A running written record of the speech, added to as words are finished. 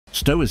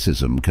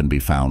Stoicism can be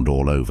found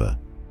all over.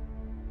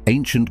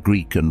 Ancient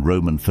Greek and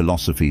Roman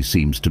philosophy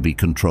seems to be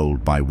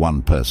controlled by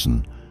one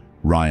person,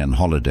 Ryan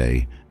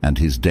Holiday, and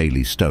his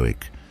Daily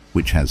Stoic,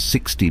 which has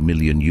 60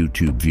 million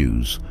YouTube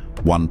views,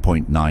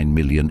 1.9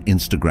 million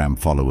Instagram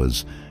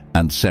followers,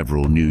 and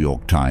several New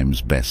York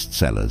Times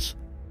bestsellers.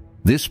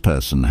 This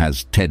person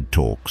has TED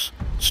Talks,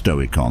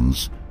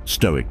 Stoicons,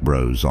 Stoic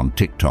Bros on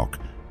TikTok,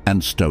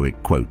 and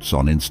Stoic quotes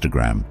on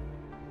Instagram.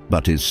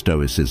 But is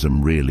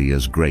Stoicism really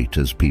as great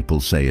as people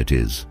say it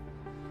is?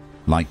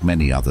 Like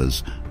many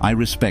others, I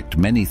respect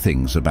many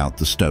things about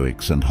the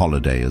Stoics and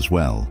Holiday as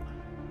well.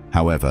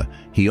 However,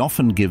 he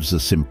often gives a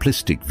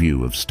simplistic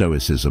view of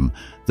Stoicism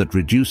that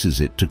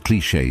reduces it to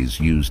cliches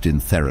used in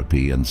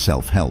therapy and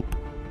self-help.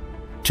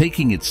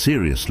 Taking it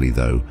seriously,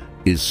 though,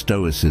 is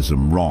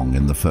Stoicism wrong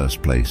in the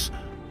first place,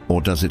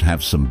 or does it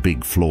have some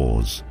big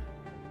flaws?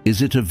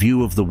 Is it a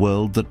view of the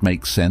world that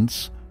makes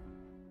sense?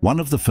 One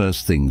of the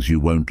first things you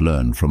won't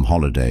learn from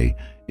Holiday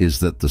is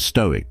that the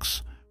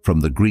Stoics,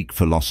 from the Greek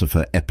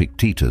philosopher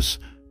Epictetus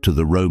to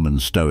the Roman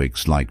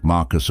Stoics like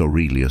Marcus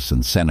Aurelius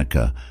and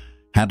Seneca,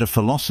 had a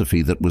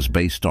philosophy that was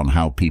based on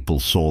how people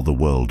saw the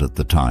world at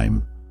the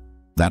time.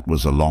 That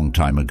was a long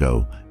time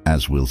ago,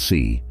 as we'll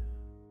see.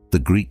 The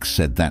Greeks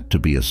said that to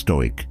be a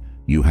Stoic,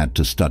 you had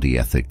to study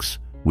ethics,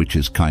 which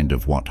is kind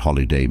of what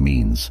Holiday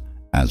means,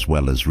 as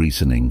well as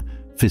reasoning,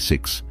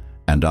 physics,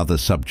 and other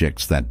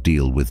subjects that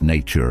deal with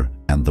nature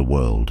and the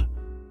world.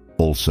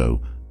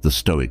 Also, the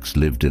Stoics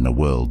lived in a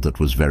world that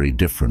was very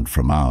different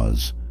from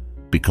ours.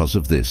 Because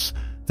of this,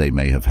 they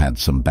may have had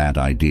some bad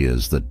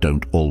ideas that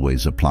don't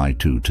always apply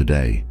to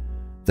today.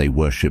 They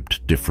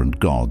worshipped different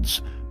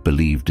gods,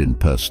 believed in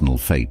personal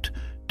fate,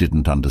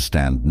 didn't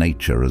understand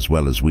nature as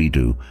well as we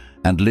do,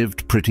 and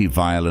lived pretty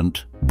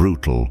violent,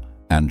 brutal,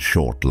 and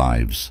short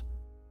lives.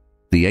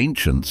 The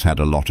ancients had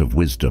a lot of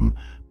wisdom,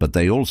 but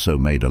they also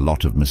made a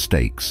lot of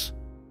mistakes.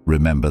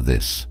 Remember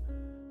this.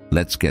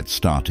 Let's get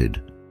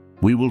started.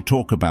 We will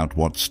talk about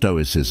what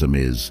Stoicism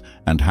is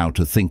and how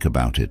to think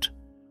about it.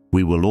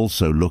 We will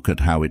also look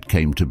at how it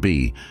came to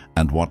be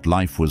and what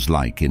life was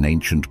like in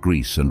ancient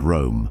Greece and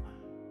Rome.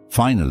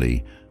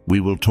 Finally,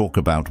 we will talk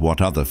about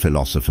what other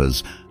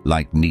philosophers,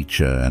 like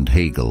Nietzsche and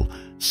Hegel,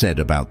 said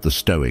about the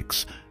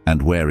Stoics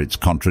and where its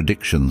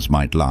contradictions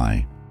might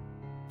lie.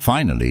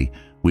 Finally,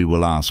 we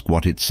will ask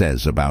what it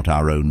says about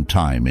our own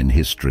time in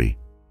history.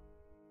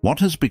 What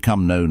has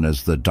become known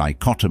as the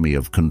dichotomy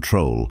of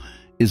control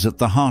is at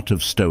the heart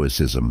of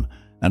Stoicism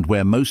and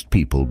where most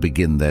people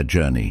begin their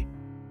journey.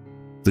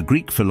 The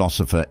Greek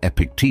philosopher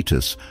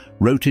Epictetus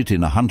wrote it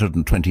in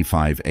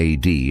 125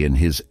 AD in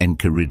his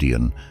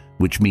Enchiridion,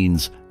 which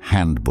means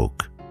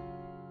handbook.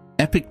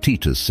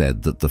 Epictetus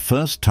said that the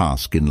first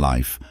task in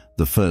life,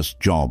 the first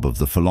job of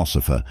the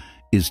philosopher,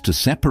 is to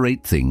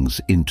separate things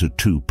into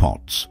two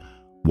pots,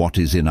 what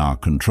is in our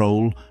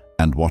control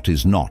and what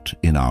is not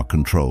in our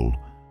control.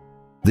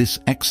 This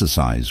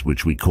exercise,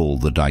 which we call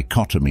the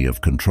dichotomy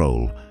of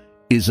control,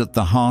 is at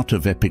the heart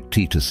of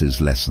Epictetus's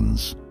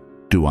lessons.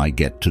 Do I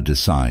get to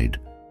decide?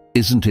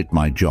 Isn't it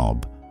my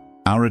job?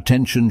 Our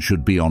attention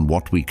should be on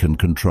what we can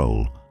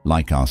control,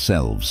 like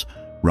ourselves,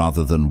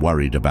 rather than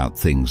worried about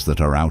things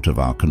that are out of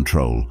our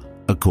control,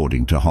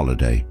 according to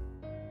Holiday.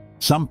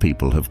 Some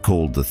people have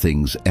called the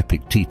things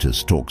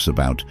Epictetus talks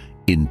about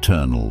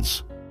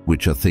internals,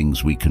 which are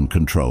things we can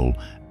control,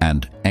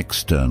 and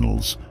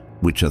externals,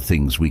 which are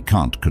things we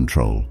can't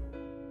control.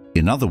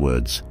 In other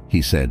words,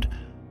 he said,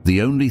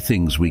 the only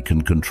things we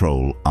can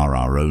control are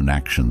our own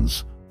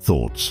actions,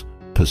 thoughts,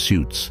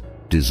 pursuits,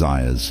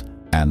 desires,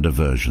 and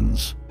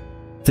aversions.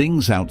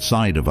 Things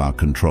outside of our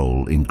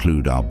control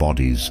include our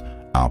bodies,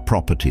 our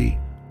property,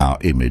 our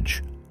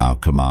image, our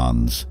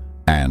commands,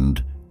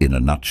 and, in a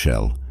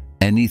nutshell,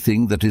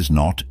 anything that is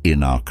not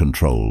in our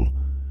control.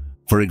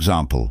 For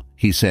example,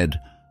 he said,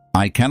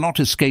 I cannot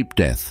escape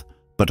death,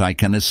 but I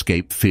can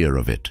escape fear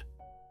of it.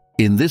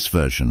 In this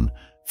version,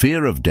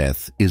 fear of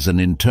death is an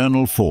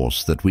internal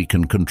force that we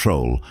can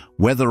control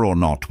whether or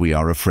not we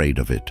are afraid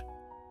of it.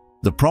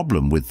 The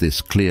problem with this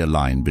clear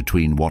line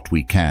between what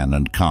we can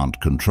and can't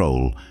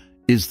control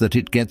is that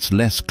it gets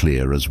less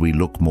clear as we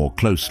look more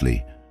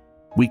closely.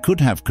 We could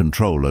have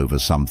control over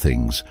some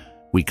things.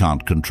 We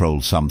can't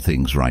control some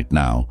things right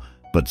now,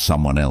 but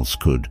someone else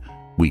could.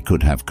 We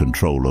could have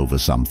control over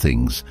some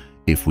things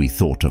if we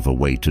thought of a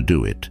way to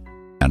do it,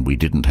 and we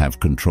didn't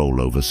have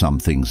control over some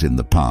things in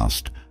the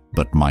past,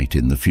 but might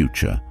in the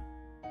future.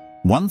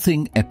 One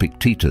thing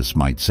Epictetus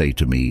might say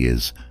to me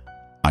is,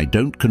 I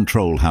don't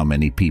control how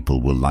many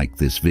people will like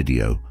this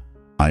video.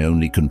 I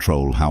only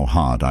control how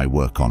hard I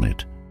work on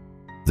it.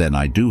 Then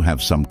I do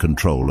have some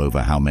control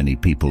over how many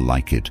people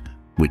like it,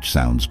 which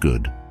sounds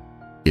good.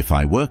 If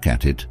I work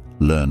at it,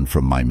 learn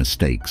from my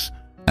mistakes,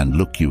 and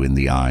look you in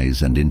the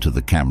eyes and into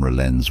the camera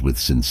lens with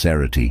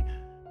sincerity,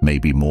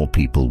 maybe more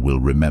people will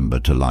remember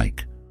to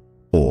like.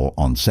 Or,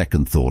 on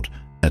second thought,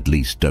 at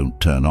least don't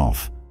turn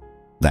off.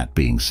 That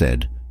being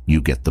said,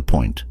 you get the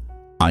point.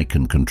 I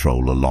can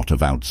control a lot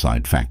of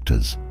outside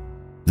factors.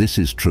 This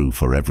is true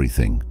for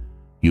everything.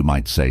 You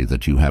might say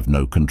that you have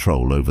no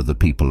control over the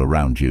people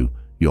around you,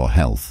 your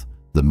health,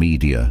 the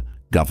media,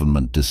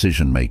 government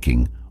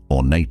decision-making,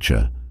 or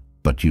nature,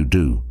 but you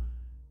do.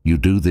 You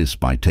do this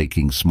by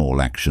taking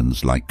small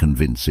actions like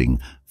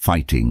convincing,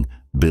 fighting,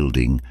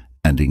 building,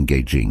 and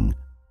engaging.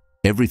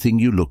 Everything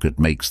you look at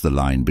makes the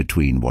line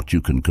between what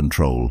you can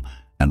control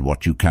and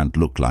what you can't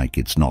look like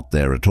it's not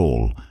there at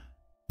all.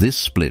 This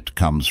split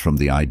comes from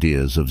the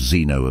ideas of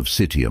Zeno of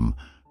Citium,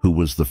 who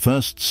was the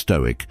first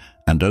Stoic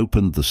and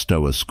opened the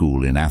Stoa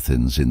school in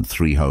Athens in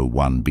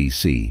 301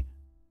 BC.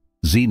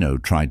 Zeno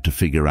tried to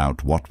figure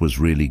out what was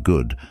really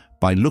good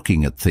by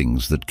looking at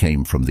things that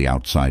came from the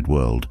outside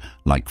world,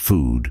 like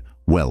food,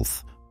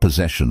 wealth,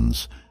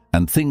 possessions,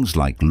 and things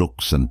like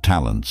looks and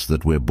talents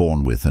that we're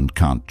born with and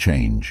can't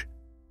change.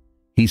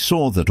 He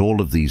saw that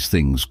all of these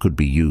things could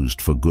be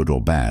used for good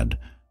or bad,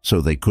 so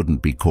they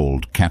couldn't be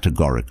called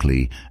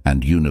categorically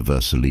and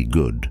universally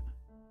good.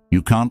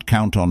 You can't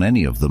count on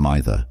any of them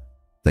either.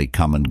 They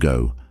come and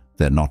go.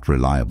 They're not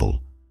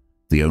reliable.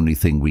 The only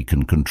thing we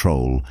can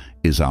control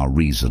is our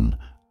reason,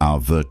 our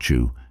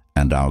virtue,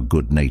 and our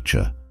good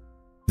nature.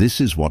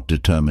 This is what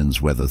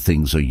determines whether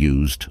things are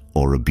used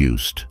or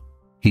abused.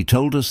 He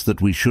told us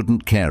that we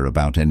shouldn't care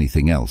about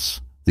anything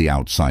else, the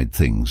outside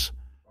things.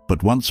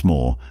 But once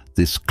more,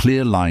 this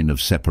clear line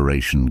of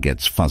separation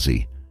gets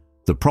fuzzy.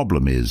 The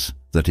problem is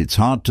that it's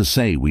hard to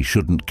say we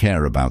shouldn't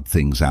care about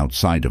things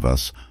outside of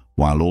us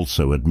while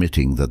also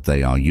admitting that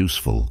they are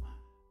useful.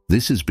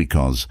 This is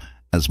because,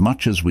 as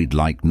much as we'd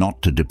like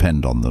not to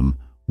depend on them,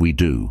 we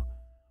do.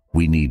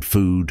 We need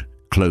food,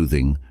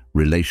 clothing,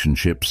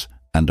 relationships,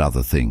 and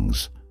other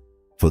things.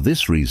 For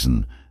this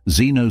reason,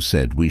 Zeno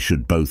said we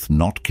should both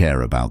not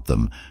care about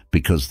them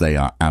because they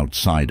are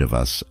outside of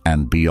us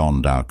and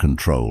beyond our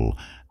control,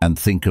 and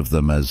think of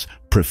them as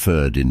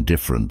preferred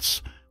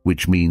indifference,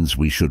 which means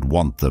we should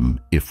want them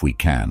if we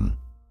can.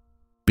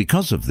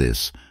 Because of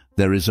this,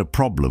 there is a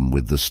problem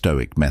with the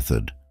Stoic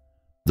method.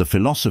 The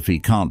philosophy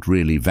can't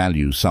really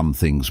value some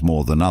things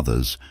more than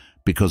others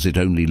because it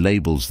only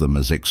labels them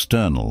as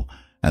external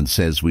and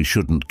says we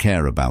shouldn't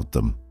care about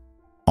them.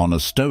 On a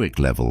Stoic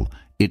level,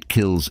 it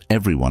kills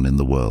everyone in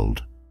the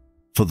world.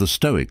 For the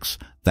Stoics,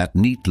 that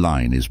neat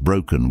line is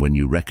broken when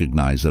you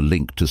recognize a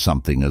link to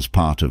something as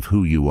part of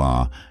who you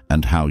are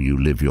and how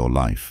you live your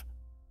life.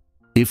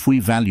 If we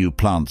value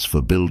plants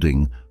for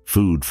building,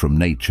 food from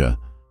nature,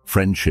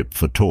 friendship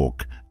for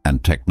talk,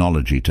 and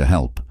technology to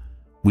help,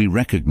 we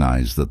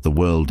recognize that the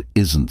world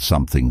isn't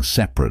something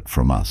separate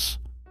from us.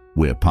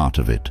 We're part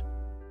of it.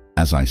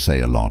 As I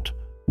say a lot,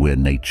 we're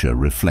nature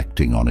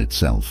reflecting on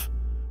itself.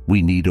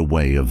 We need a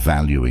way of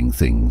valuing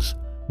things,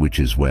 which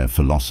is where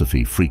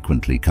philosophy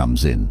frequently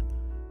comes in.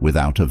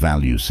 Without a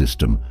value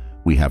system,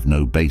 we have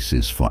no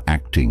basis for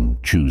acting,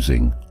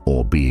 choosing,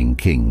 or being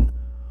king.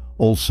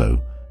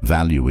 Also,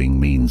 valuing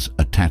means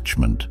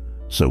attachment,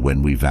 so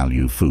when we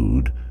value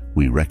food,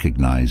 we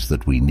recognize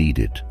that we need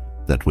it,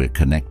 that we're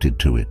connected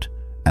to it,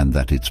 and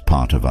that it's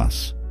part of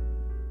us.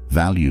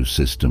 Value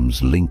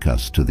systems link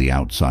us to the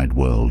outside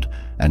world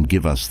and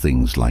give us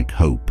things like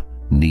hope,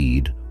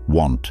 need,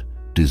 want,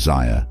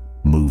 desire,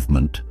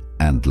 movement,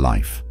 and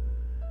life.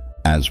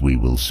 As we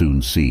will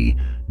soon see,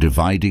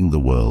 dividing the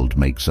world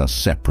makes us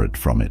separate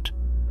from it.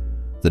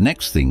 The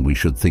next thing we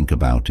should think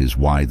about is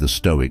why the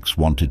Stoics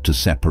wanted to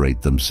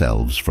separate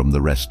themselves from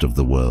the rest of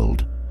the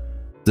world.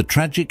 The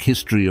tragic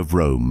history of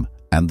Rome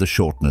and the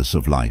shortness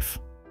of life.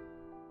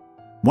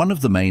 One of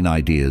the main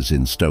ideas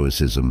in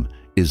Stoicism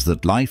is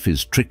that life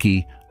is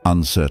tricky,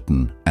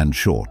 uncertain, and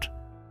short.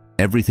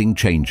 Everything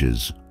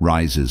changes,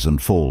 rises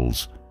and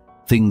falls.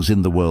 Things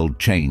in the world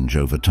change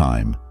over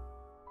time.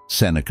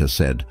 Seneca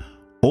said,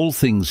 "All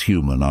things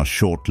human are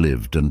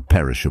short-lived and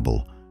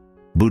perishable."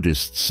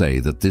 Buddhists say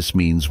that this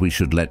means we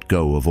should let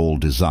go of all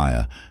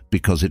desire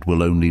because it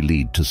will only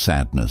lead to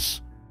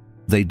sadness.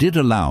 They did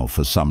allow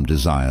for some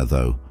desire,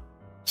 though.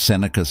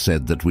 Seneca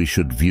said that we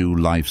should view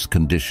life's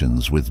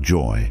conditions with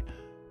joy,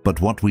 but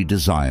what we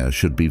desire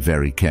should be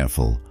very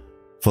careful.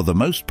 For the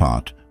most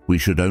part, we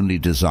should only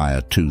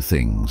desire two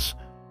things: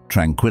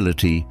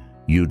 tranquility,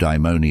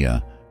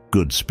 eudaimonia,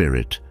 good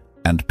spirit,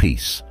 and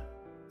peace.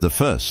 The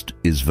first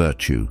is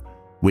virtue,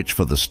 which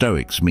for the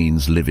Stoics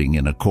means living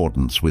in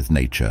accordance with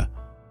nature.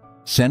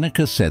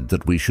 Seneca said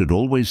that we should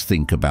always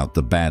think about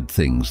the bad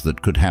things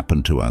that could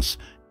happen to us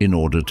in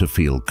order to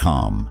feel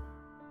calm.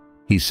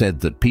 He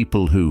said that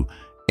people who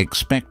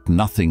expect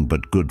nothing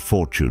but good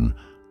fortune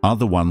are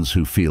the ones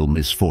who feel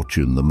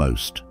misfortune the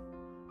most.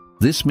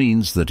 This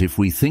means that if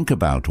we think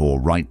about or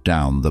write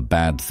down the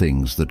bad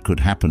things that could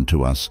happen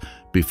to us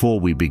before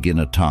we begin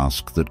a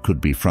task that could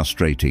be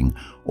frustrating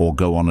or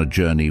go on a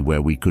journey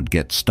where we could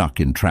get stuck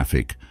in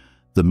traffic,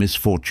 the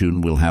misfortune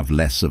will have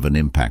less of an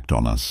impact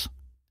on us.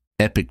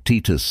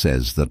 Epictetus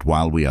says that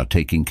while we are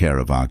taking care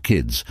of our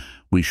kids,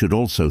 we should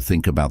also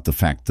think about the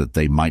fact that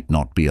they might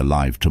not be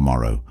alive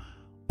tomorrow.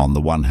 On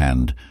the one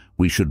hand,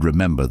 we should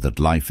remember that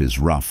life is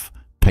rough,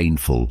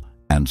 painful,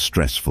 and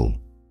stressful.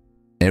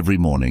 Every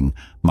morning,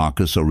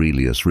 Marcus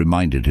Aurelius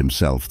reminded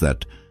himself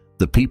that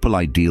The people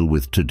I deal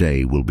with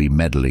today will be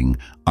meddling,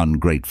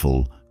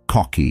 ungrateful,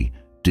 cocky,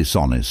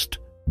 dishonest,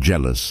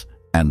 jealous,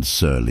 and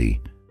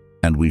surly,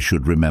 and we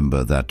should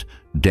remember that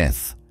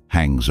death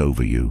hangs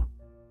over you.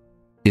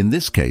 In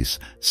this case,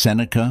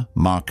 Seneca,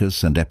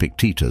 Marcus, and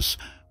Epictetus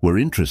were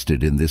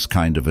interested in this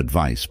kind of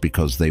advice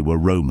because they were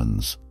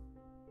Romans.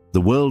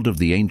 The world of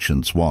the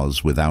ancients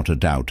was, without a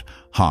doubt,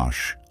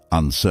 harsh,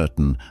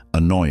 uncertain,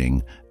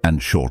 annoying,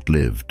 and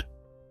short-lived.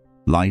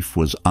 Life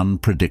was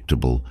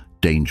unpredictable,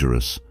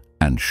 dangerous,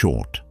 and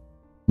short.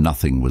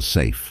 Nothing was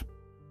safe.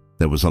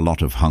 There was a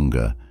lot of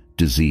hunger,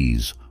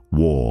 disease,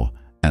 war,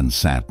 and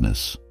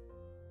sadness.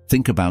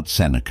 Think about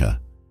Seneca.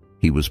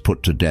 He was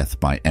put to death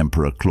by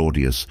Emperor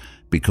Claudius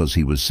because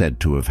he was said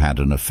to have had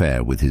an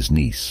affair with his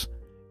niece.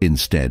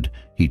 Instead,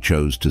 he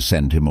chose to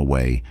send him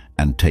away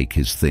and take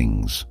his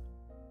things.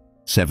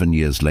 7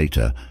 years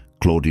later,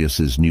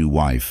 Claudius's new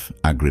wife,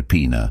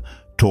 Agrippina,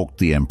 talked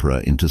the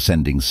emperor into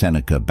sending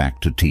Seneca back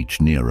to teach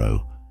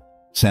Nero.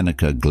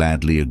 Seneca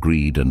gladly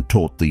agreed and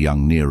taught the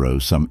young Nero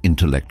some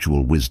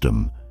intellectual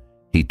wisdom.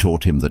 He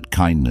taught him that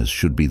kindness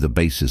should be the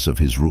basis of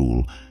his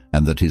rule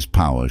and that his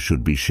power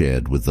should be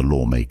shared with the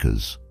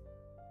lawmakers.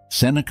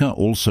 Seneca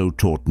also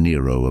taught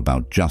Nero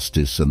about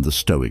justice and the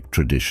Stoic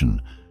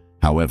tradition.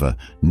 However,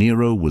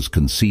 Nero was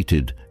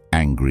conceited,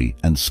 angry,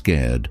 and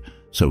scared,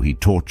 so he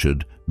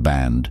tortured,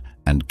 banned,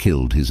 and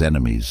killed his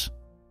enemies.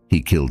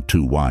 He killed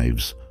 2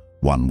 wives.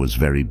 One was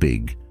very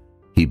big.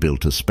 He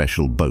built a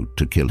special boat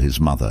to kill his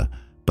mother,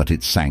 but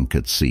it sank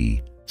at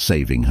sea,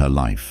 saving her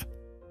life.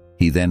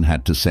 He then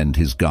had to send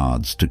his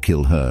guards to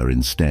kill her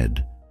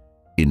instead.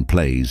 In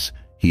plays,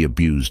 he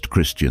abused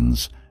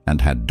Christians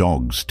and had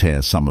dogs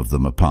tear some of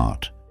them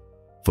apart.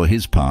 For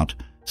his part,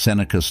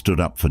 Seneca stood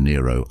up for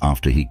Nero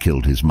after he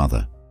killed his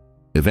mother.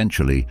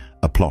 Eventually,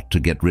 a plot to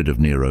get rid of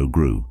Nero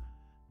grew.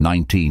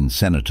 19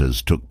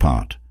 senators took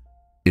part.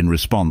 In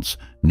response,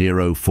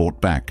 Nero fought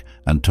back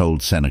and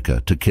told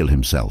Seneca to kill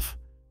himself.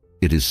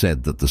 It is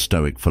said that the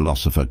Stoic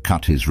philosopher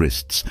cut his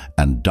wrists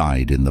and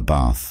died in the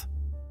bath.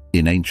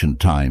 In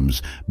ancient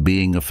times,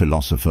 being a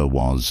philosopher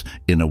was,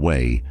 in a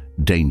way,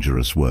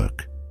 dangerous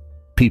work.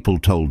 People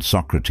told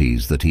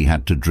Socrates that he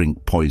had to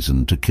drink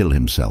poison to kill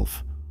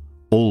himself.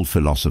 All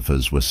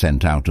philosophers were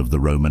sent out of the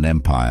Roman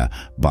Empire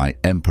by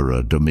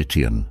Emperor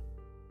Domitian.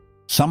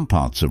 Some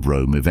parts of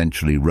Rome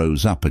eventually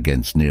rose up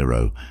against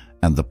Nero,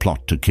 and the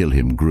plot to kill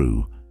him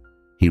grew.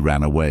 He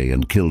ran away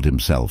and killed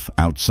himself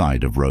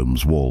outside of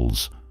Rome's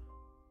walls.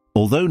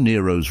 Although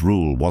Nero's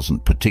rule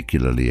wasn't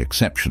particularly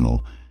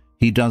exceptional,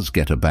 he does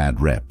get a bad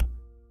rep.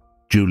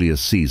 Julius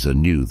Caesar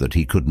knew that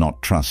he could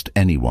not trust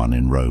anyone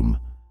in Rome.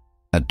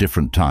 At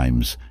different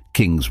times,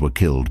 kings were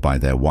killed by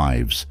their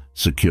wives,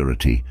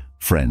 security,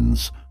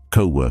 friends,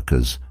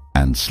 co-workers,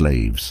 and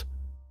slaves.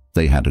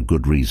 They had a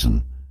good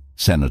reason.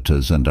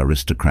 Senators and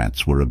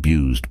aristocrats were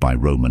abused by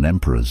Roman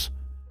emperors.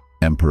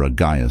 Emperor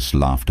Gaius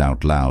laughed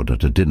out loud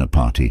at a dinner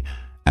party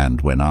and,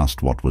 when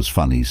asked what was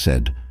funny,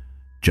 said,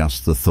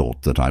 "Just the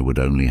thought that I would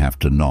only have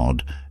to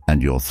nod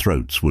and your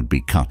throats would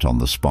be cut on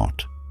the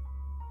spot."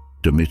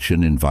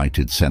 Domitian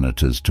invited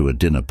senators to a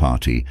dinner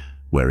party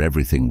where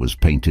everything was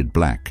painted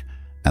black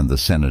and the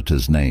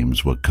senators'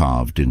 names were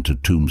carved into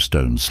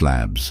tombstone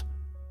slabs.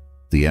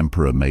 The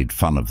emperor made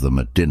fun of them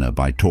at dinner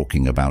by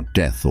talking about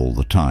death all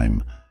the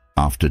time.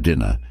 After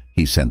dinner,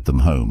 he sent them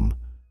home.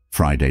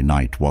 Friday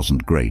night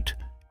wasn't great.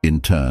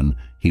 In turn,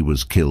 he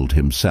was killed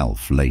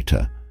himself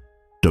later.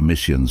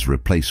 Domitian's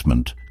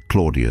replacement,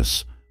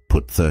 Claudius,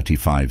 put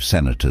 35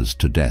 senators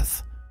to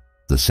death.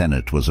 The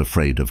Senate was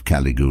afraid of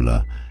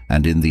Caligula,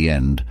 and in the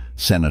end,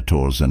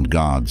 senators and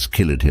guards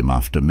killed him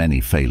after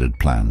many failed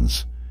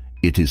plans.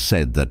 It is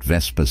said that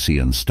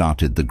Vespasian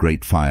started the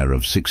Great Fire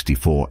of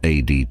 64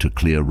 AD to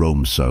clear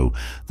Rome so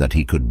that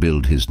he could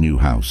build his new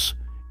house.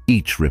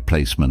 Each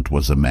replacement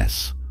was a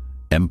mess.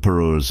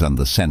 Emperors and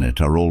the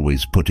Senate are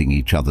always putting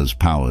each other's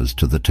powers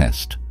to the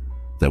test.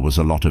 There was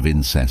a lot of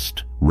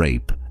incest,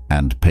 rape,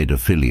 and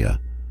pedophilia.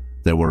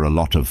 There were a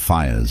lot of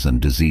fires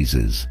and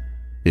diseases.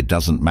 It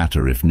doesn't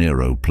matter if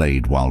Nero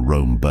played while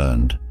Rome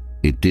burned.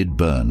 It did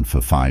burn for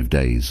 5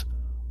 days.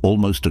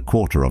 Almost a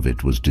quarter of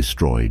it was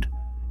destroyed.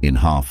 In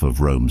half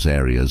of Rome's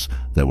areas,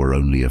 there were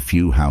only a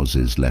few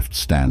houses left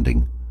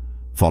standing.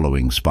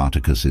 Following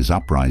Spartacus's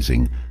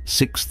uprising,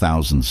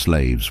 6,000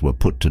 slaves were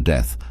put to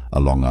death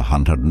along a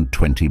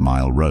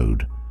 120-mile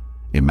road.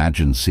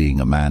 Imagine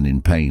seeing a man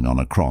in pain on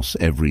a cross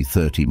every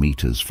 30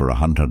 meters for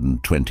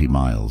 120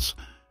 miles.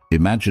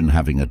 Imagine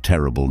having a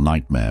terrible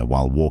nightmare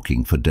while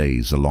walking for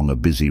days along a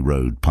busy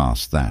road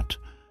past that.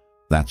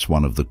 That's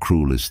one of the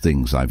cruelest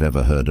things I've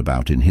ever heard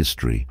about in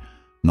history.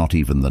 Not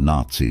even the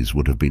Nazis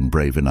would have been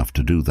brave enough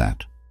to do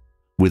that.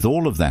 With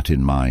all of that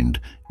in mind,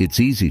 it's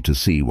easy to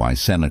see why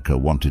Seneca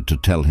wanted to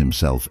tell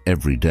himself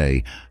every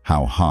day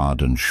how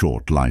hard and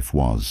short life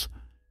was.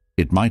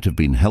 It might have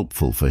been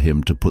helpful for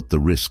him to put the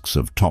risks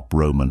of top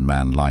Roman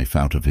man life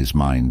out of his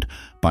mind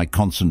by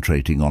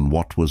concentrating on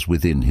what was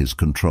within his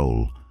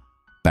control.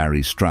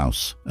 Barry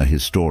Strauss, a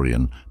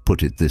historian,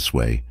 put it this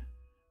way: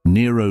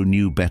 Nero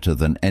knew better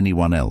than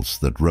anyone else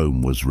that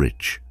Rome was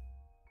rich.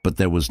 but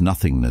there was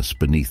nothingness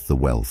beneath the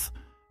wealth.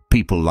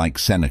 People like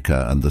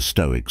Seneca and the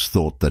Stoics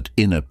thought that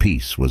inner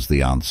peace was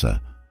the answer.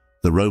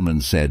 The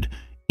Romans said,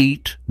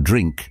 "Eat,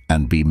 drink,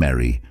 and be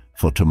merry,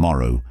 for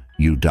tomorrow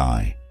you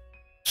die."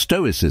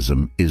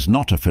 Stoicism is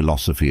not a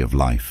philosophy of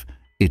life,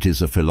 it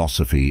is a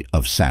philosophy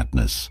of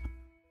sadness.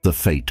 The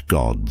fate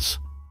gods.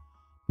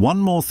 One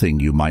more thing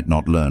you might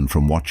not learn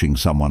from watching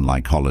someone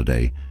like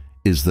Holiday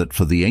is that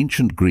for the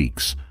ancient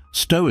Greeks,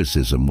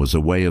 Stoicism was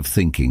a way of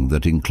thinking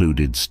that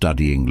included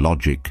studying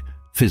logic,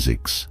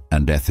 physics,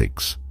 and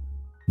ethics.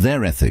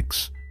 Their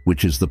ethics,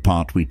 which is the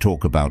part we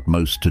talk about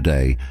most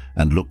today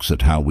and looks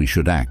at how we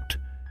should act,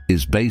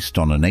 is based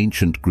on an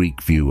ancient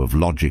Greek view of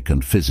logic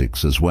and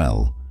physics as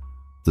well.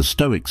 The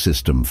Stoic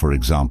system, for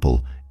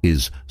example,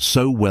 is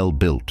so well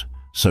built,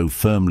 so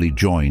firmly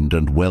joined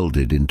and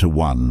welded into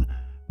one,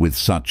 with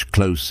such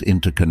close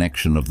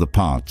interconnection of the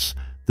parts,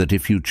 that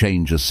if you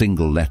change a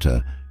single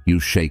letter, you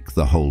shake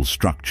the whole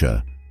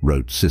structure,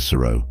 wrote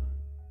Cicero.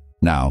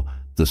 Now,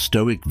 the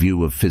Stoic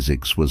view of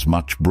physics was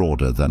much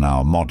broader than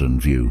our modern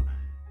view.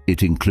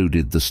 It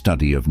included the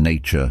study of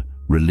nature,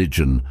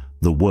 religion,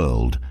 the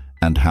world,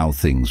 and how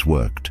things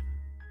worked.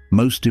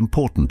 Most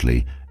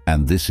importantly,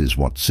 and this is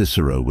what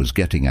Cicero was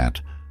getting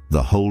at,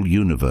 the whole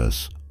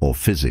universe, or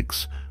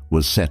physics,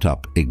 was set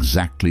up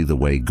exactly the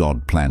way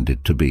God planned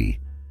it to be.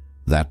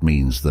 That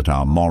means that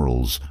our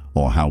morals,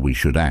 or how we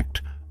should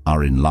act,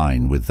 are in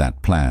line with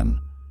that plan.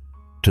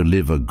 To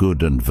live a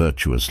good and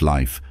virtuous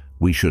life,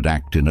 we should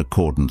act in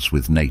accordance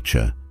with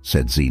nature,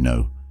 said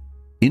Zeno.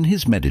 In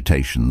his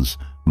Meditations,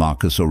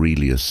 Marcus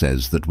Aurelius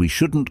says that we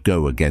shouldn't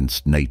go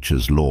against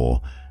nature's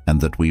law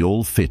and that we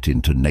all fit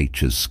into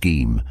nature's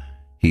scheme.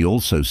 He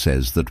also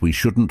says that we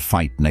shouldn't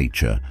fight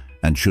nature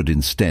and should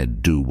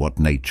instead do what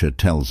nature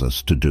tells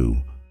us to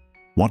do.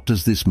 What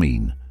does this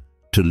mean?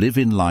 To live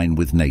in line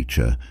with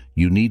nature,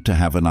 you need to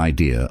have an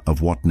idea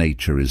of what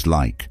nature is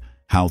like,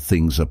 how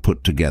things are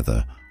put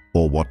together,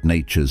 or what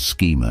nature's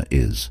schema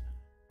is.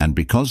 And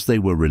because they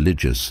were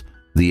religious,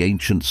 the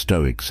ancient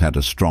Stoics had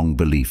a strong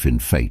belief in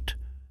fate.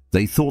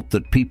 They thought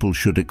that people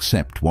should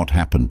accept what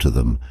happened to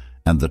them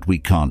and that we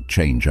can't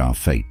change our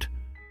fate.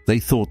 They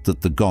thought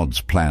that the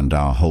gods planned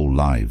our whole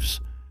lives.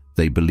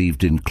 They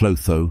believed in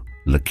Clotho,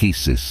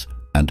 Lachesis,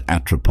 and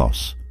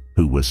Atropos,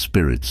 who were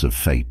spirits of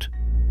fate.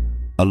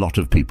 A lot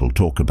of people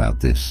talk about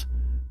this.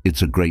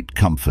 It's a great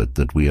comfort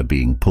that we are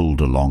being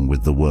pulled along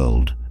with the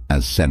world,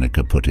 as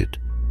Seneca put it.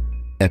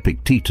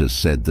 Epictetus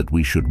said that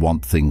we should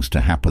want things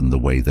to happen the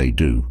way they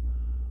do.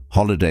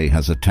 Holiday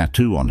has a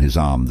tattoo on his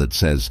arm that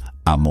says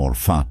Amor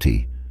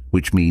Fati,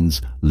 which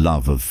means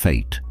love of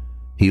fate.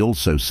 He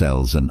also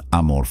sells an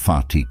Amor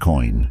Fati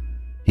coin.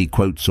 He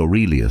quotes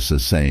Aurelius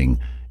as saying,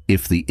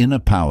 "If the inner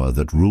power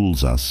that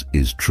rules us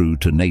is true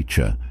to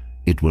nature,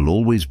 it will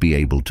always be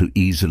able to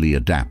easily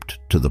adapt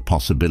to the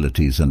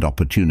possibilities and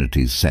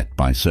opportunities set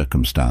by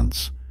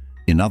circumstance."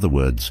 In other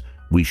words,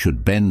 we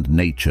should bend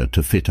nature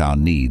to fit our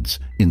needs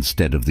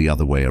instead of the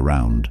other way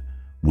around.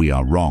 We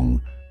are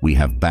wrong, we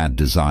have bad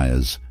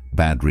desires,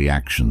 bad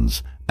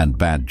reactions, and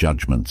bad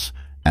judgments,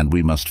 and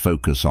we must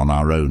focus on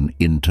our own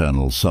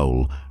internal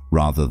soul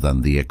rather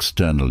than the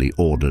externally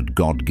ordered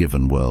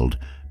God-given world,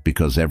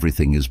 because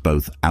everything is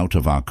both out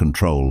of our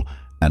control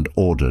and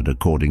ordered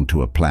according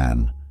to a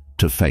plan,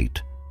 to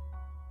fate.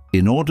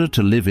 In order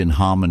to live in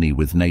harmony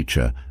with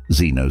nature,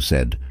 Zeno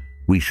said,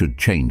 we should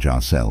change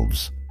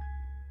ourselves.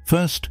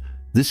 First,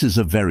 this is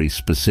a very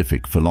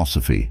specific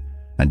philosophy,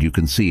 and you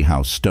can see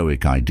how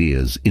Stoic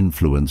ideas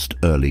influenced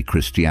early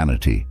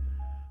Christianity.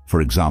 For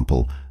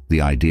example,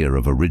 the idea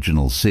of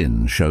original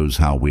sin shows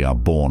how we are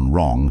born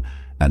wrong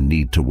and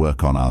need to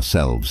work on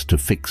ourselves to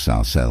fix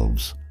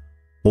ourselves.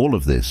 All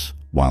of this,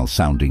 while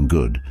sounding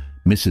good,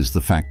 misses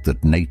the fact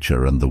that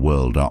nature and the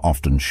world are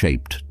often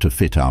shaped to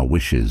fit our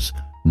wishes,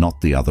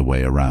 not the other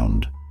way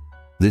around.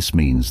 This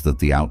means that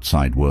the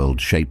outside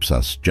world shapes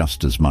us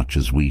just as much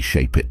as we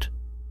shape it.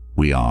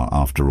 We are,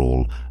 after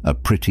all, a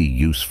pretty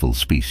useful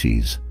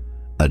species.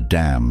 A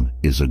dam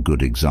is a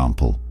good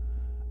example.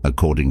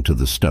 According to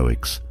the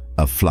Stoics,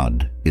 a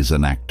flood is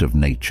an act of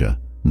nature,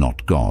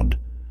 not God,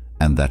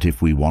 and that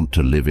if we want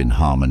to live in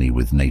harmony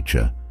with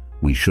nature,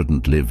 we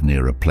shouldn't live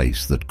near a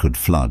place that could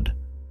flood.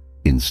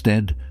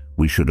 Instead,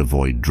 we should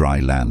avoid dry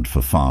land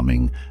for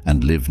farming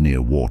and live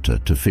near water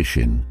to fish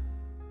in.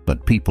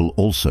 But people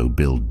also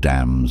build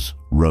dams,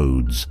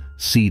 roads,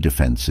 sea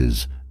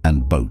defenses,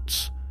 and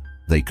boats.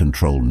 They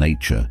control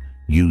nature,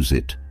 use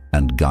it,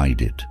 and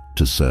guide it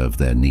to serve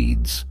their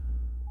needs.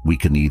 We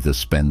can either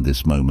spend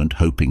this moment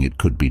hoping it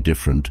could be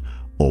different,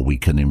 or we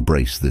can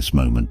embrace this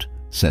moment,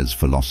 says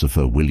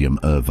philosopher William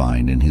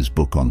Irvine in his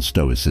book on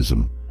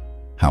Stoicism.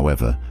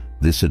 However,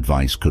 this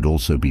advice could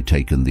also be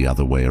taken the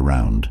other way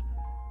around.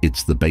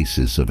 It's the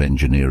basis of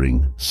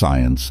engineering,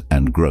 science,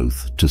 and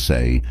growth to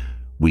say,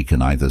 we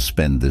can either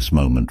spend this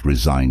moment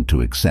resigned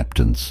to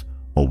acceptance,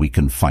 or we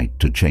can fight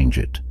to change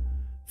it.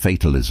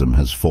 Fatalism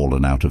has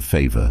fallen out of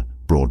favor,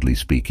 broadly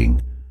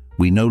speaking.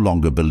 We no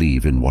longer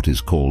believe in what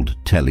is called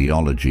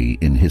teleology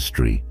in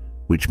history,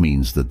 which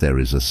means that there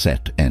is a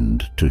set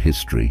end to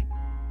history.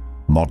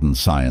 Modern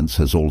science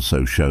has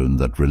also shown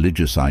that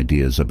religious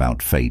ideas about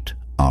fate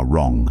are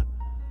wrong.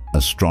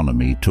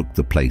 Astronomy took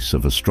the place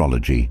of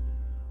astrology.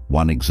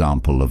 One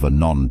example of a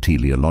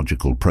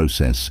non-teleological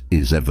process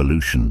is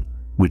evolution,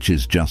 which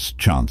is just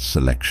chance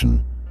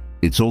selection.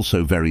 It's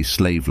also very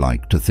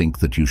slave-like to think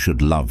that you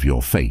should love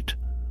your fate.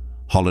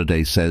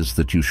 Holiday says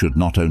that you should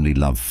not only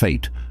love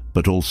fate,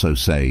 but also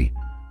say,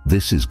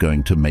 "This is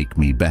going to make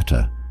me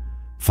better."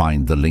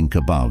 Find the link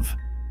above.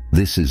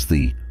 This is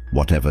the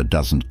 "whatever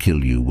doesn't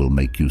kill you will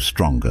make you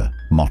stronger"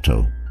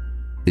 motto.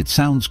 It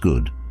sounds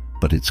good,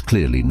 but it's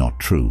clearly not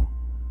true.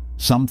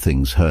 Some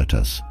things hurt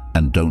us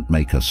and don't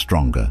make us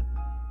stronger.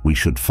 We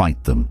should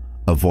fight them,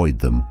 avoid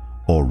them,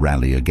 or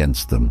rally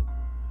against them.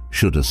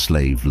 Should a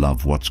slave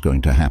love what's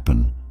going to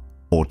happen,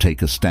 or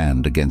take a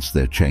stand against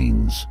their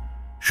chains?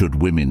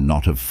 Should women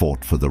not have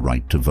fought for the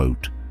right to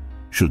vote?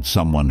 Should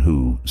someone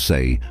who,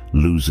 say,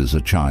 loses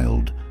a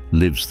child,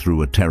 lives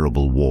through a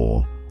terrible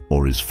war,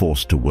 or is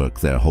forced to work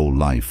their whole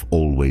life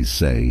always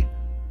say,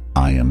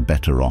 "I am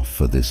better off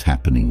for this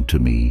happening to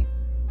me"?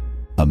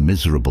 A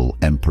miserable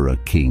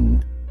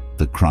emperor-king,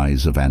 the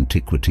cries of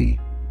antiquity.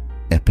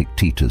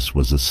 Epictetus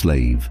was a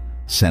slave.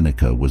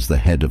 Seneca was the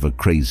head of a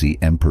crazy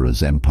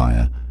emperor's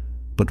empire.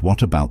 But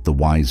what about the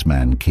wise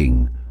man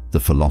king, the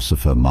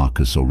philosopher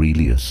Marcus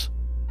Aurelius?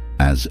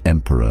 As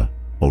emperor,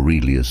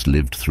 Aurelius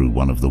lived through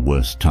one of the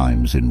worst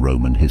times in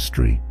Roman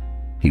history.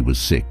 He was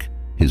sick,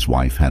 his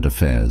wife had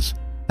affairs,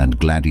 and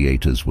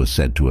gladiators were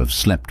said to have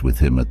slept with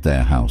him at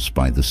their house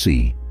by the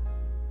sea.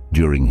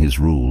 During his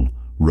rule,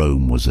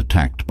 Rome was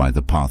attacked by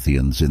the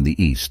Parthians in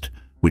the east,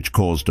 which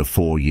caused a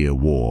 4-year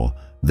war,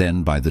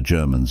 then by the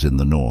Germans in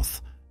the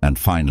north, and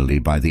finally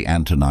by the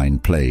Antonine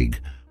Plague,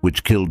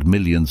 which killed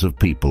millions of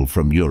people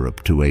from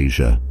Europe to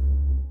Asia.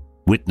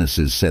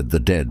 Witnesses said the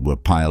dead were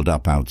piled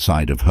up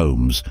outside of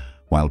homes,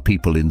 while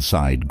people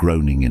inside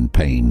groaning in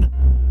pain.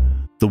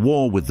 The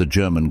war with the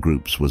German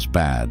groups was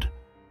bad.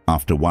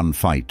 After one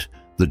fight,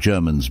 the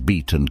Germans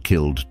beat and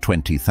killed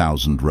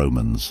 20,000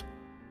 Romans.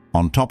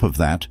 On top of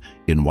that,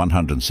 in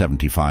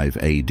 175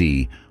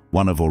 AD,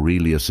 one of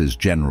Aurelius's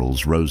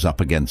generals rose up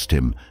against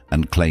him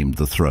and claimed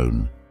the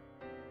throne.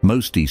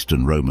 Most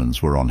Eastern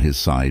Romans were on his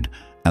side,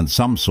 and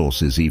some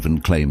sources even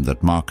claim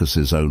that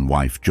Marcus's own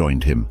wife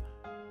joined him.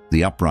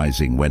 The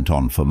uprising went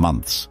on for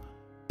months.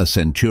 A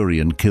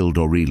centurion killed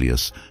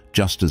Aurelius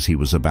just as he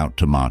was about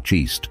to march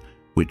east,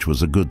 which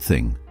was a good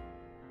thing.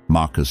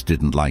 Marcus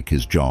didn't like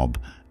his job,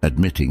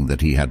 admitting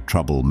that he had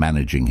trouble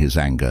managing his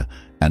anger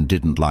and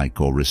didn't like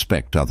or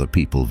respect other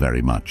people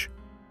very much.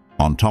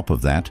 On top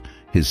of that,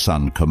 his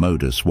son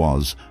Commodus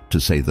was, to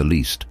say the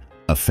least,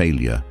 a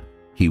failure.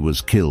 He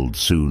was killed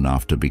soon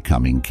after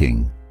becoming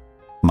king.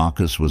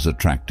 Marcus was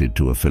attracted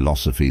to a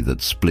philosophy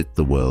that split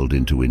the world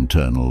into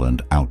internal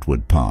and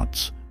outward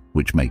parts,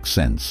 which makes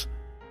sense.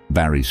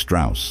 Barry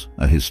Strauss,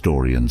 a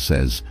historian,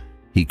 says,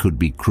 "He could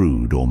be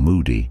crude or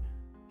moody.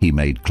 He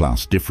made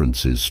class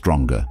differences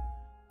stronger.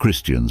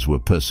 Christians were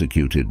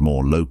persecuted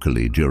more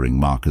locally during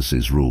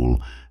Marcus's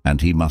rule,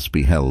 and he must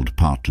be held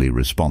partly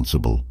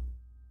responsible."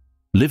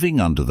 Living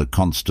under the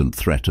constant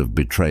threat of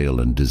betrayal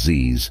and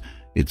disease,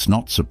 it's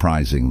not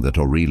surprising that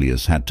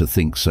Aurelius had to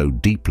think so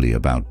deeply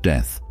about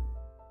death.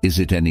 Is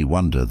it any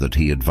wonder that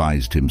he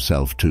advised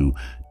himself to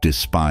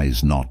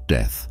despise not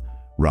death,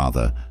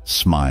 rather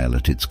smile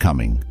at its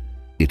coming?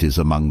 It is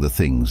among the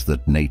things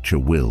that nature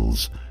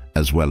wills,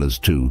 as well as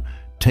to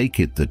take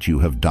it that you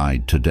have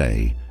died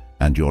today,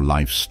 and your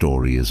life's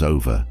story is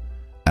over,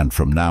 and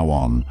from now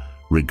on,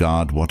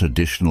 regard what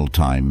additional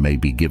time may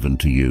be given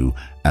to you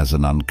as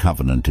an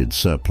uncovenanted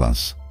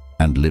surplus,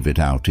 and live it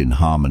out in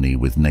harmony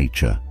with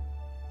nature.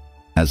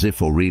 As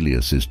if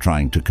Aurelius is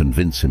trying to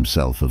convince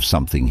himself of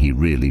something he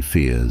really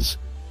fears,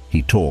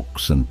 he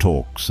talks and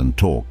talks and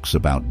talks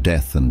about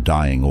death and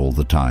dying all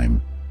the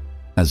time,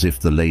 as if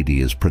the lady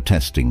is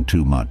protesting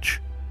too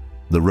much.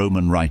 The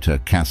Roman writer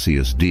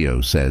Cassius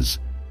Dio says,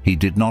 "He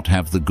did not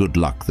have the good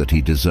luck that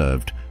he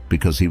deserved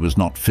because he was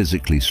not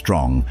physically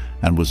strong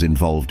and was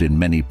involved in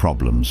many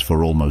problems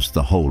for almost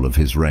the whole of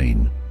his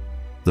reign."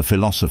 The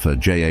philosopher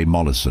J.A.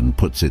 Mollison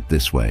puts it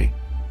this way: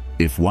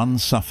 "If one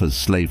suffers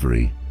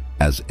slavery,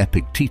 as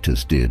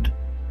Epictetus did,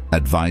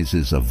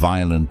 advises a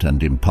violent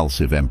and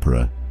impulsive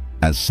emperor,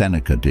 as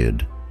Seneca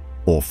did,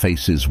 or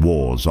faces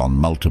wars on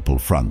multiple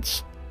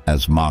fronts,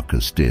 as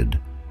Marcus did,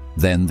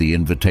 then the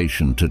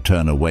invitation to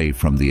turn away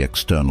from the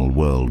external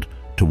world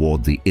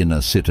toward the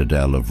inner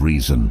citadel of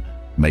reason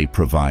may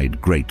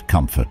provide great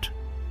comfort."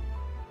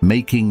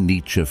 Making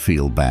Nietzsche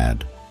feel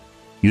bad.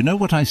 You know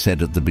what I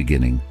said at the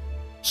beginning?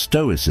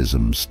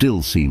 Stoicism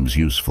still seems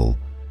useful,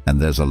 and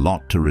there's a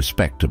lot to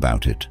respect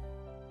about it.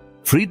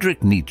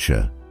 Friedrich Nietzsche,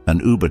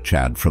 an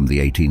Uberchad from the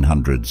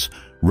 1800s,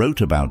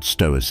 wrote about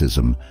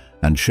Stoicism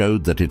and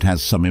showed that it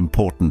has some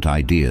important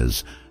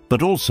ideas,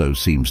 but also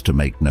seems to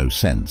make no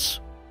sense.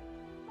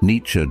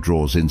 Nietzsche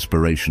draws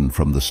inspiration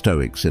from the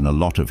Stoics in a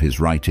lot of his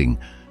writing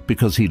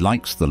because he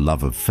likes the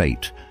love of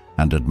fate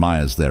and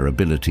admires their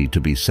ability to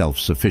be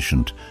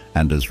self-sufficient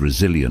and as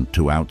resilient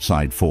to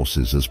outside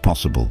forces as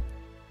possible.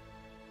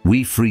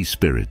 We free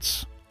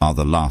spirits, are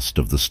the last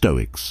of the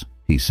Stoics,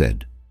 he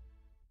said.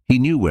 He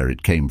knew where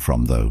it came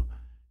from, though.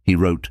 He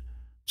wrote,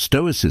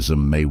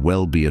 "Stoicism may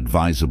well be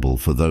advisable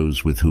for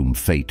those with whom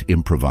fate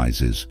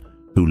improvises,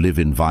 who live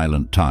in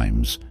violent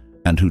times,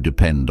 and who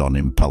depend on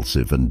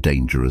impulsive and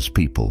dangerous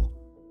people."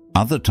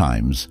 Other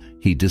times,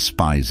 he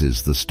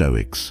despises the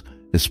Stoics,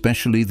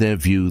 especially their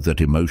view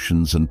that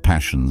emotions and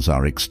passions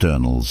are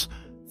externals,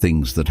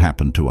 things that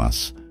happen to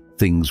us,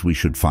 things we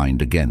should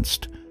find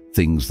against,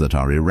 things that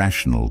are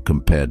irrational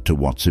compared to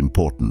what's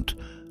important,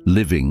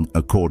 living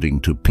according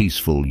to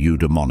peaceful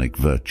eudaimonic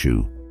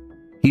virtue.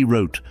 He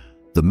wrote,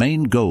 "The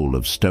main goal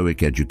of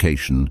Stoic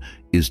education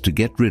is to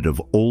get rid of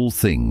all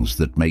things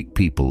that make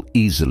people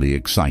easily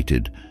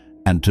excited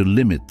and to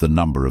limit the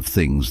number of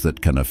things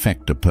that can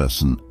affect a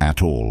person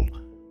at all.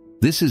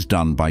 This is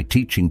done by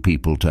teaching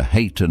people to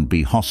hate and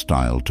be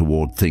hostile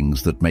toward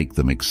things that make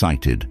them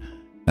excited,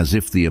 as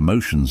if the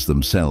emotions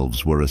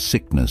themselves were a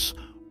sickness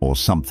or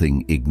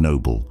something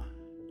ignoble.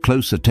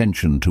 Close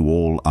attention to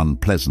all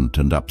unpleasant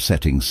and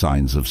upsetting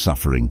signs of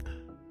suffering.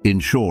 In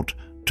short,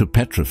 to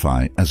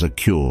petrify as a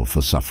cure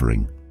for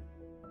suffering.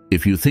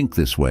 If you think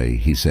this way,"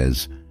 he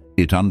says,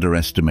 "it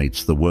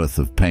underestimates the worth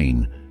of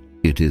pain.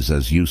 It is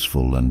as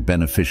useful and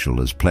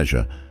beneficial as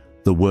pleasure,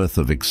 the worth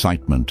of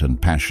excitement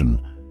and passion."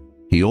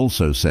 He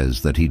also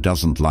says that he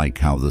doesn't like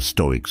how the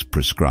Stoics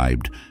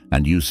prescribed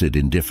and lucid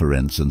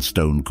indifference and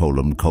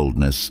stone-cold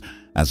coldness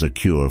as a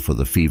cure for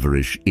the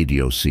feverish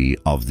idiocy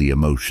of the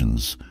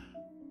emotions.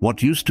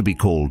 What used to be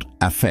called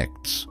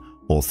affects,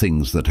 or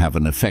things that have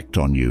an effect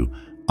on you,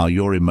 are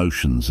your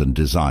emotions and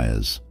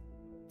desires.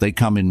 They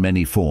come in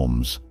many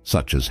forms,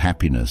 such as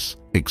happiness,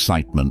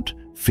 excitement,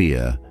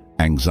 fear,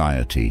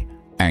 anxiety,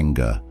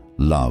 anger,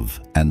 love,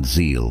 and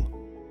zeal.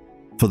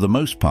 For the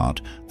most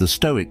part, the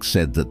Stoics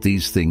said that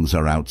these things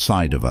are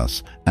outside of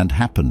us and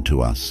happen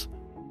to us.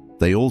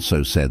 They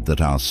also said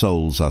that our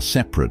souls are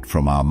separate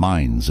from our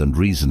minds and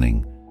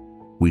reasoning.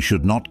 We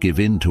should not give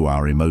in to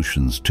our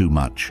emotions too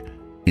much.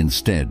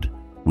 Instead,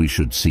 we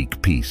should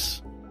seek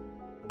peace.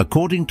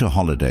 According to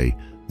Holiday,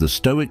 the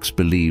Stoics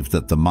believe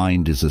that the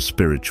mind is a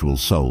spiritual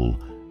soul,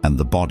 and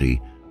the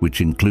body,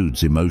 which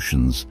includes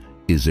emotions,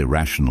 is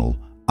irrational,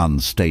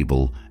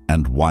 unstable,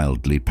 and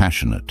wildly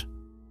passionate.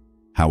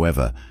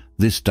 However,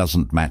 this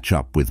doesn't match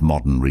up with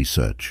modern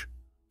research.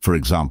 For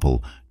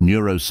example,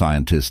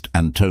 neuroscientist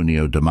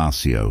Antonio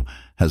Damasio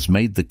has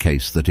made the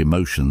case that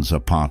emotions are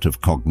part of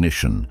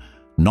cognition,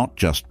 not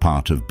just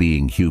part of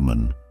being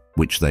human,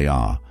 which they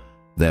are.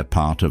 They're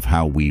part of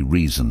how we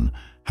reason,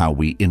 how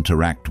we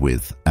interact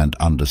with and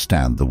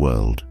understand the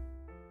world.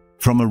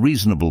 From a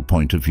reasonable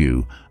point of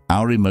view,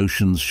 our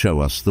emotions show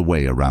us the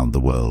way around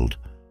the world.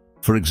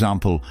 For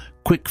example,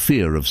 quick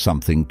fear of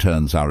something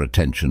turns our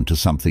attention to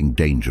something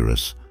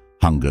dangerous,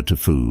 hunger to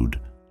food,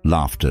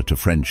 laughter to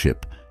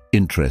friendship,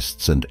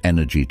 interests and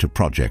energy to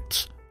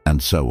projects,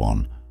 and so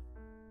on.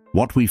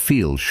 What we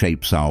feel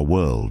shapes our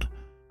world.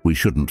 We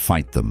shouldn't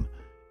fight them.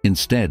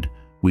 Instead,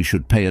 we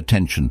should pay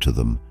attention to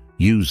them,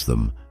 use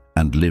them,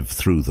 and live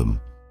through them.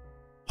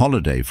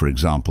 Holiday, for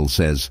example,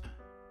 says,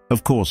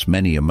 "Of course,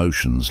 many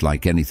emotions,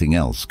 like anything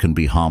else, can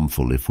be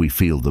harmful if we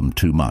feel them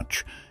too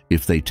much,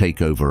 if they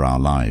take over our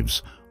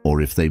lives,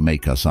 or if they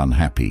make us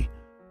unhappy.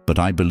 But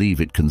I believe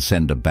it can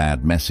send a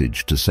bad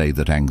message to say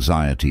that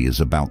anxiety is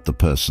about the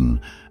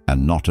person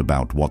and not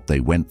about what they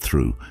went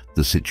through,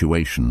 the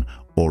situation,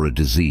 or a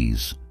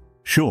disease.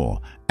 Sure,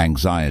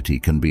 anxiety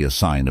can be a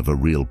sign of a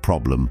real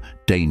problem,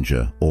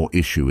 danger, or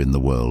issue in the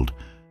world,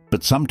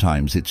 but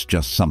sometimes it's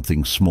just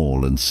something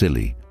small and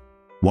silly.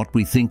 What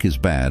we think is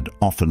bad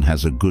often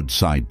has a good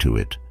side to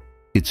it.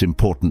 It's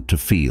important to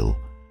feel.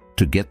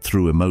 To get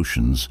through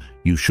emotions,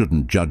 you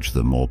shouldn't judge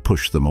them or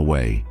push them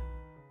away.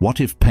 What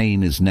if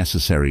pain is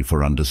necessary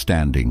for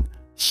understanding,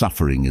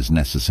 suffering is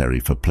necessary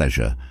for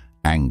pleasure,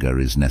 anger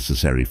is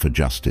necessary for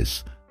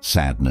justice,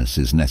 sadness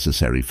is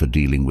necessary for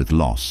dealing with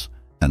loss,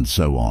 and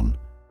so on?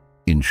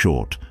 In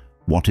short,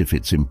 what if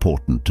it's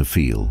important to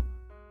feel?"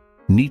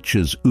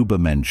 Nietzsche's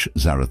Übermensch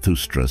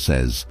Zarathustra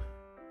says,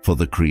 "For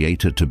the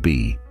Creator to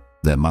be,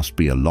 there must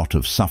be a lot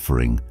of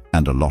suffering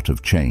and a lot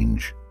of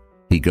change."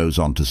 He goes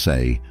on to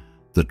say,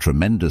 "The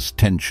tremendous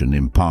tension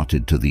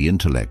imparted to the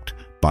intellect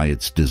by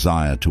its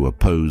desire to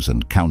oppose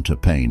and counter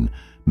pain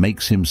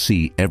makes him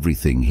see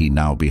everything he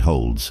now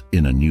beholds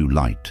in a new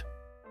light.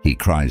 He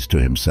cries to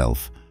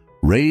himself,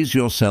 'Raise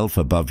yourself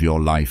above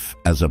your life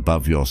as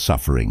above your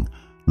suffering.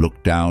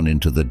 Look down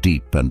into the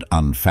deep and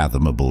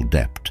unfathomable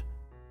depth.'"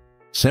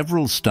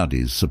 Several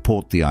studies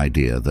support the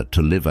idea that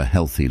to live a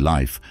healthy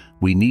life,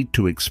 we need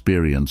to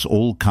experience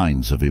all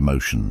kinds of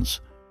emotions.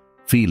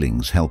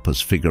 Feelings help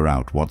us figure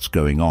out what's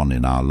going on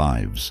in our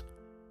lives.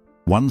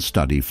 One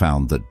study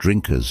found that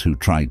drinkers who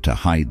tried to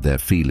hide their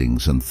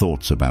feelings and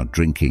thoughts about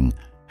drinking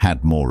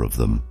had more of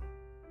them.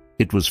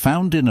 It was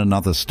found in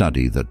another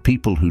study that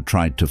people who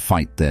tried to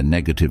fight their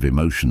negative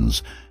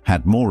emotions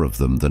had more of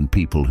them than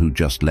people who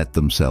just let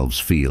themselves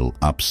feel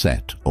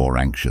upset or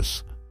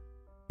anxious.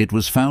 It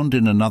was found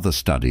in another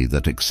study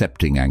that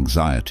accepting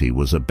anxiety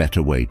was a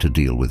better way to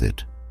deal with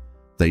it.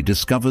 They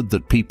discovered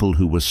that people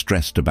who were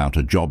stressed about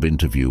a job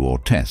interview or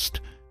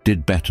test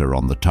did better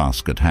on the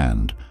task at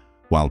hand,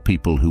 while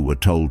people who were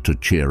told to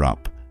cheer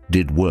up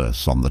did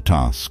worse on the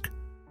task.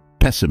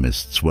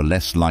 Pessimists were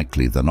less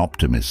likely than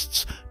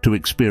optimists to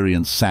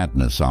experience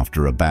sadness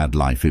after a bad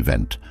life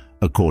event,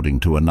 according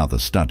to another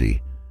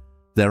study.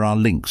 There are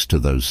links to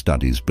those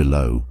studies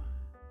below.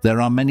 There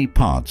are many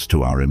parts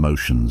to our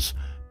emotions,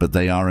 but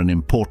they are an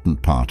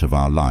important part of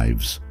our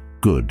lives,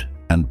 good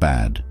and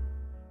bad.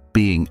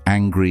 Being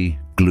angry,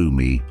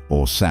 gloomy,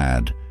 or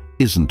sad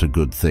isn't a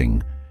good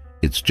thing.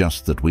 It's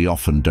just that we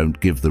often don't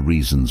give the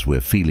reasons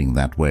we're feeling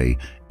that way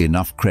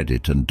enough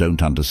credit and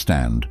don't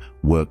understand,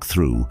 work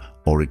through,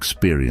 or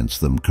experience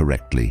them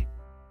correctly.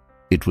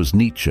 It was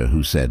Nietzsche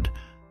who said,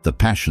 "The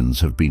passions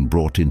have been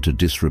brought into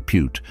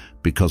disrepute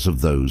because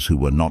of those who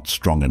were not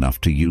strong enough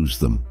to use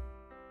them."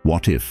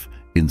 What if,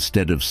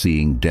 instead of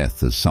seeing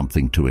death as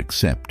something to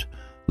accept,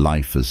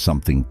 life as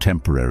something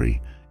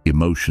temporary,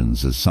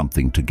 emotions as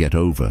something to get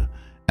over,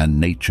 and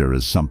nature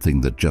as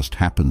something that just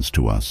happens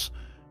to us,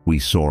 we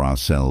saw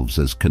ourselves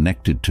as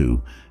connected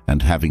to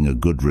and having a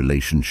good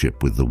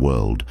relationship with the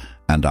world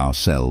and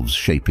ourselves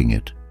shaping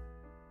it?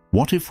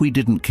 What if we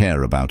didn't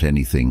care about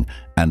anything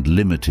and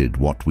limited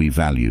what we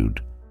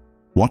valued?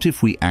 What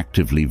if we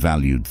actively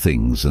valued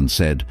things and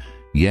said,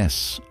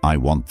 "Yes, I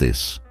want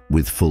this,"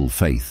 with full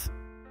faith?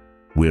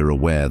 We're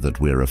aware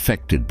that we're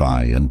affected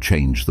by and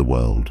change the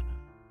world.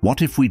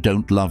 What if we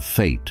don't love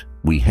fate,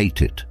 we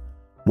hate it?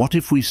 What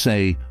if we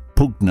say,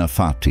 "Pugna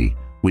fati,"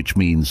 which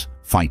means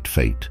fight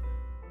fate?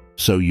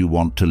 "So you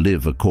want to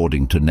live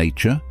according to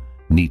nature?"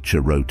 Nietzsche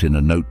wrote in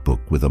a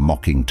notebook with a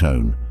mocking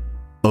tone.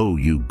 Oh,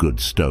 you good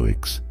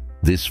Stoics,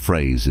 this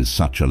phrase is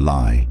such a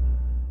lie.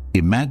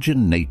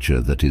 Imagine nature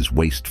that is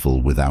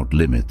wasteful without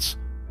limits,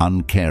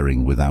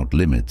 uncaring without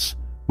limits,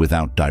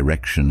 without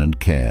direction and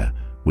care,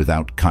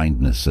 without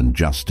kindness and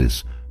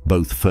justice,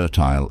 both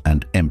fertile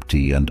and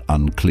empty and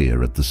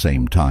unclear at the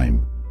same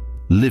time.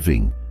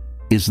 Living,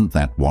 isn't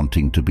that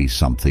wanting to be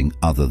something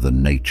other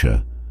than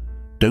nature?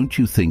 Don't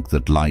you think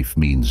that life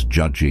means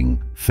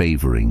judging,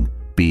 favoring,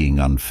 being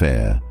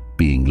unfair,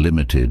 being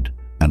limited,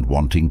 and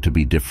wanting to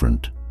be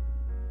different?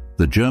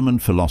 The German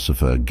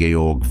philosopher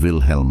Georg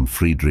Wilhelm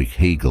Friedrich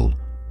Hegel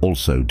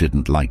also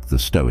didn't like the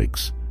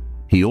Stoics.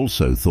 He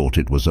also thought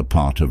it was a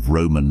part of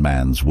Roman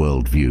man's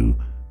worldview,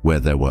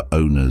 where there were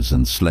owners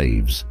and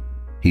slaves.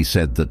 He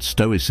said that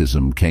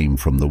Stoicism came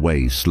from the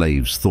way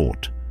slaves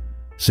thought.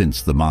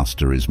 Since the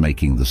master is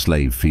making the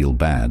slave feel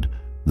bad,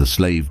 the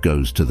slave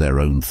goes to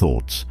their own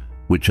thoughts,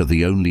 which are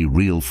the only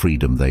real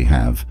freedom they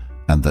have,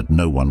 and that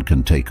no one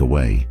can take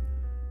away.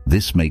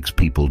 This makes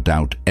people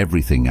doubt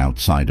everything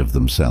outside of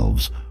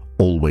themselves,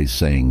 always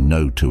saying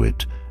no to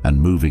it and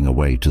moving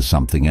away to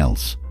something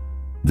else.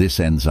 This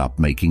ends up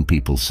making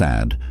people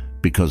sad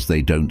because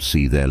they don't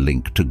see their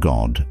link to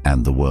God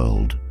and the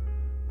world.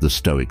 The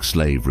Stoic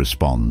slave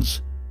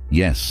responds,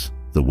 "Yes,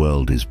 the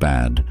world is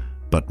bad,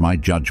 but my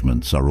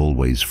judgments are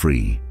always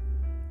free."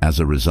 As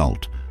a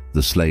result,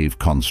 the slave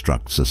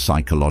constructs a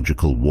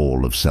psychological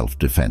wall of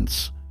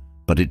self-defense.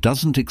 But it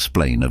doesn't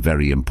explain a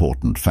very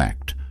important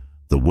fact.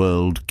 The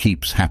world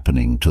keeps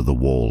happening to the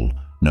wall,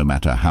 no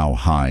matter how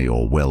high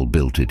or well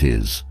built it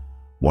is.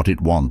 What it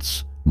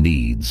wants,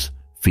 needs,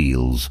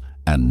 feels,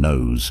 and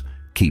knows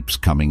keeps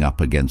coming up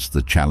against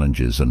the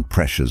challenges and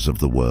pressures of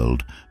the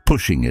world,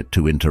 pushing it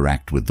to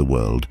interact with the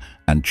world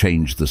and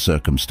change the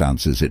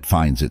circumstances it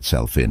finds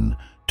itself in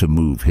to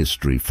move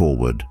history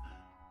forward.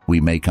 We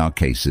make our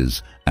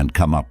cases and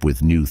come up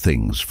with new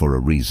things for a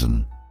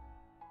reason.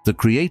 The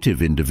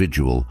creative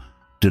individual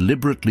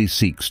deliberately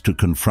seeks to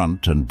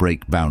confront and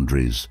break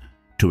boundaries,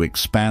 to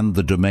expand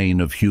the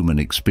domain of human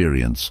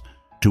experience,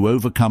 to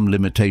overcome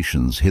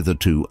limitations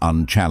hitherto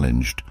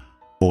unchallenged,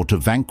 or to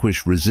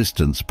vanquish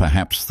resistance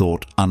perhaps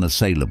thought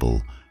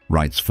unassailable,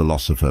 writes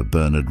philosopher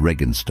Bernard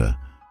Regenster.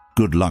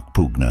 Good luck,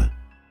 Pugna.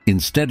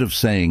 Instead of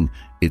saying,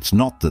 "It's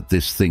not that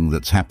this thing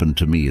that's happened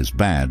to me is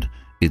bad,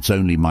 it's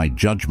only my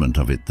judgment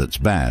of it that's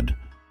bad,"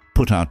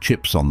 put our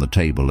chips on the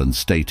table and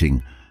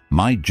stating,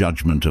 "My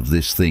judgment of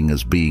this thing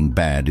as being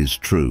bad is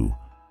true.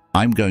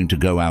 I'm going to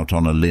go out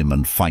on a limb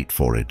and fight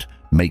for it,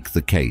 make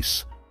the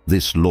case.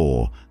 This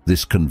law,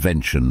 this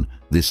convention,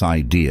 this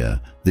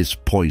idea, this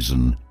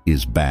poison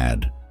is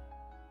bad."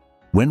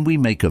 When we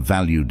make a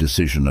value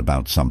decision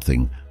about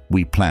something,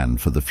 we plan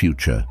for the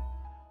future.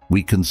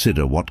 We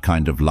consider what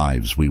kind of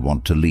lives we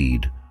want to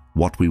lead,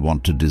 what we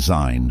want to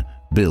design,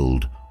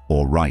 build,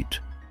 or write,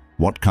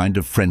 what kind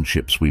of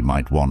friendships we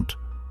might want,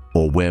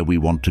 or where we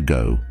want to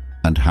go,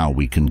 and how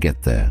we can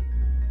get there.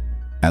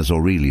 As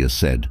Aurelius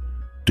said,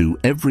 "Do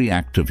every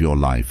act of your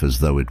life as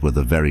though it were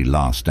the very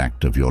last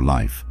act of your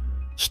life."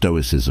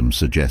 Stoicism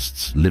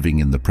suggests living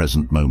in the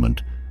present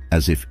moment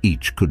as if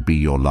each could be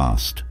your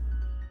last.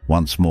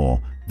 Once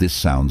more, this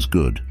sounds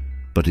good,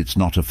 but it's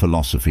not a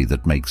philosophy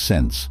that makes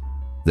sense.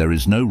 There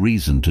is no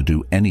reason to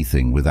do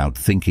anything without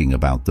thinking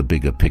about the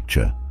bigger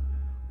picture.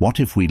 What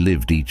if we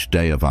lived each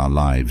day of our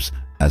lives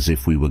as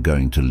if we were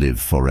going to live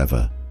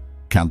forever?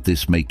 Can't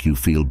this make you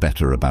feel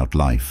better about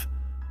life?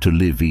 to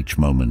live each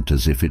moment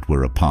as if it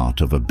were a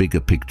part of a bigger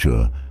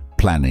picture,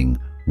 planning,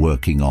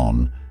 working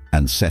on,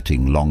 and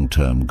setting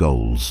long-term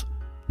goals,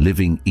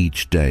 living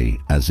each day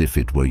as if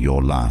it were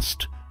your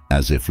last,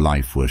 as if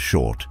life were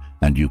short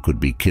and you could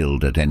be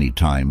killed at any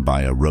time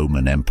by a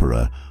Roman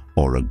emperor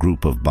or a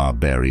group of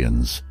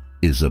barbarians,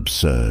 is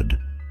absurd.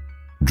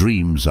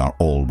 Dreams are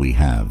all we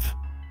have.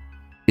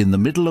 In the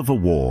middle of a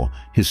war,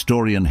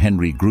 historian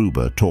Henry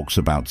Gruber talks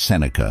about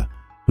Seneca,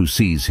 who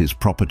sees his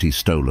property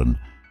stolen,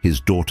 his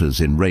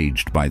daughters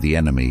enraged by the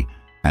enemy,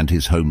 and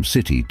his home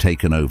city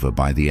taken over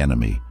by the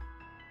enemy.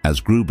 As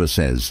Gruber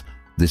says,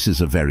 this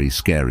is a very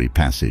scary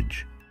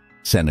passage.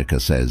 Seneca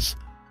says,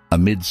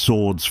 amid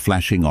swords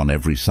flashing on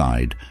every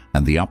side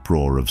and the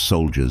uproar of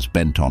soldiers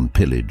bent on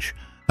pillage,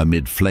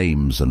 amid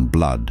flames and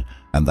blood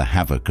and the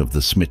havoc of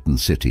the smitten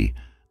city,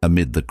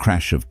 amid the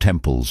crash of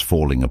temples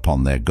falling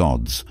upon their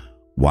gods,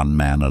 one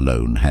man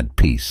alone had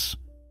peace.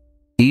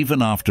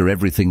 Even after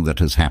everything that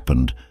has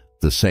happened,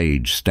 the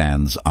sage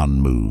stands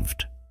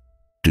unmoved.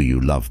 Do you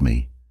love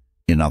me?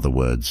 In other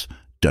words,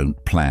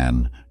 don't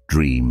plan,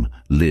 dream,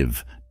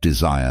 live,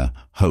 desire,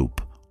 hope,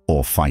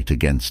 or fight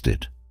against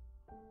it.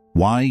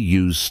 Why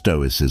use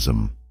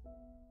Stoicism?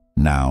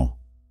 Now,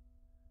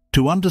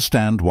 to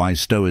understand why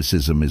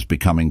Stoicism is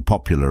becoming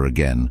popular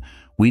again,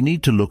 we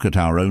need to look at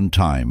our own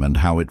time and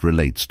how it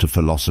relates to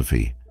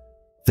philosophy.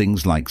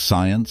 Things like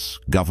science,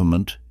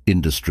 government,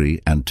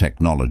 industry, and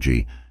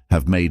technology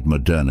have made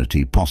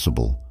modernity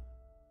possible.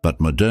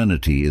 But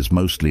modernity is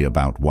mostly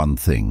about one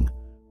thing: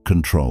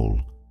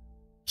 control.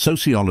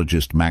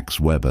 Sociologist Max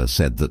Weber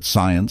said that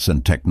science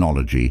and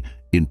technology,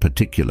 in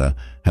particular,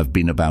 have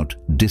been about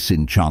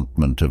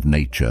disenchantment of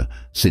nature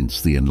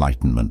since the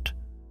Enlightenment.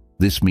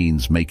 This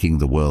means making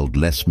the world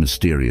less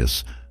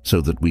mysterious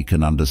so that we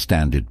can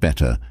understand it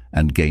better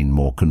and gain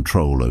more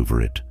control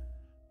over it.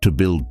 To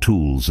build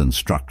tools and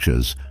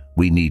structures,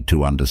 we need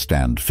to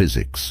understand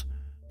physics.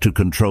 To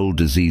control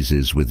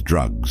diseases with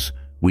drugs,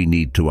 we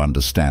need to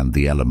understand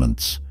the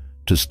elements.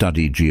 To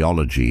study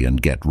geology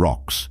and get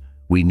rocks,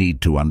 we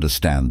need to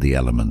understand the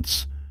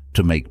elements.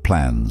 To make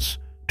plans,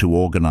 to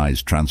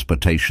organize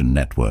transportation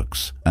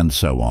networks, and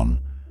so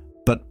on.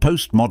 But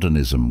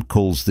postmodernism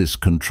calls this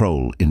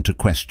control into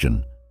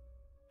question.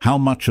 How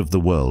much of the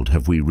world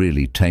have we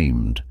really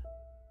tamed?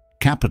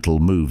 Capital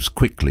moves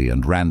quickly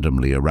and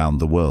randomly around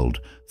the world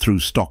through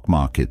stock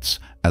markets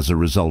as a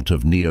result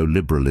of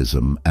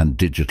neoliberalism and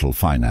digital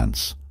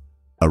finance.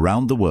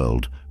 Around the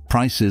world,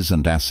 prices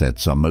and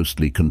assets are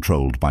mostly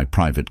controlled by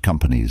private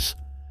companies.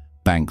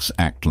 Banks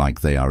act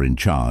like they are in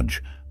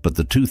charge, but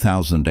the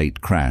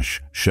 2008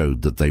 crash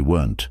showed that they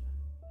weren't.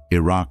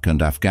 Iraq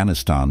and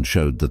Afghanistan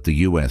showed that the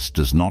US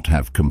does not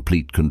have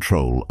complete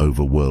control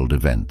over world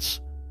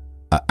events.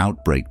 An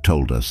outbreak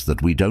told us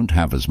that we don't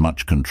have as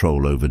much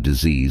control over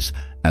disease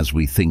as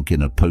we think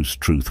in a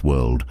post-truth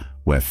world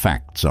where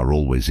facts are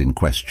always in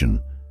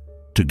question.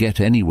 To get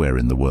anywhere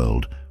in the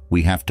world,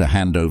 we have to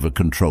hand over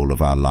control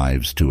of our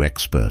lives to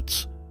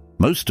experts.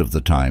 Most of the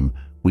time,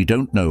 we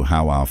don't know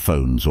how our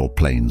phones or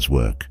planes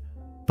work,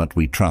 but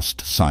we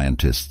trust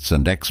scientists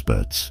and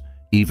experts,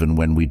 even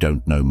when we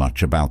don't know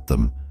much about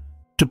them.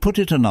 To put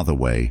it another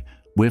way,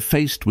 we're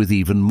faced with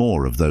even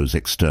more of those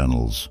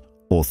externals,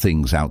 or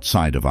things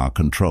outside of our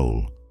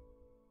control.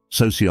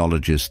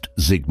 Sociologist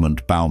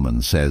Zygmunt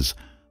Bauman says,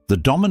 the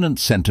dominant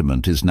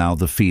sentiment is now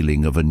the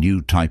feeling of a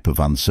new type of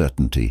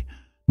uncertainty,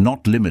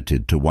 not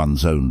limited to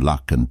one's own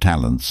luck and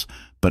talents,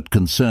 but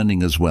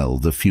concerning as well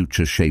the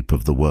future shape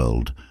of the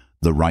world,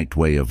 the right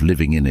way of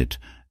living in it,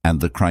 and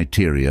the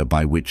criteria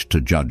by which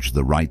to judge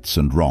the rights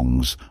and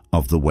wrongs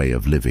of the way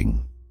of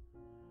living.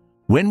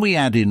 When we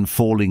add in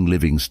falling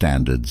living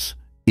standards,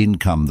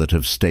 income that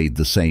have stayed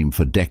the same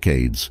for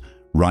decades,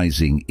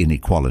 rising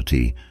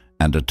inequality,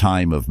 and a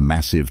time of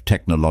massive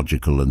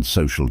technological and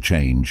social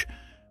change,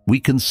 we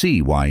can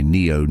see why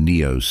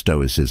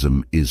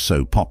neo-Stoicism is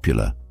so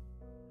popular.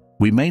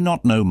 We may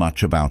not know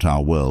much about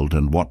our world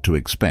and what to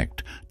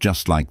expect,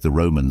 just like the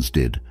Romans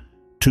did.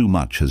 Too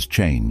much has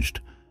changed.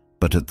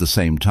 But at the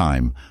same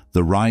time,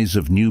 the rise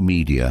of new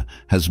media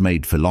has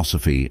made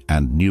philosophy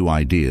and new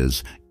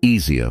ideas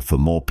easier for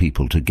more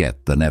people to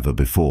get than ever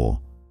before.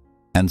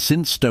 And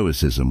since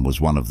Stoicism was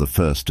one of the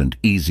first and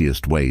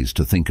easiest ways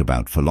to think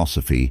about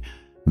philosophy,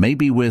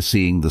 maybe we're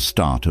seeing the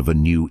start of a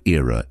new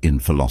era in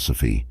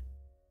philosophy.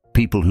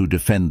 People who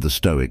defend the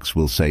Stoics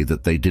will say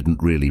that they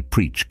didn't really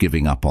preach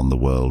giving up on the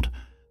world.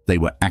 They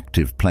were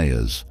active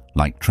players,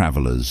 like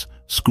travelers,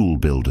 school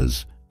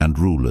builders, and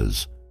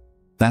rulers.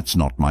 That's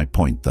not my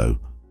point, though.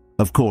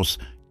 Of course,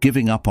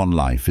 giving up on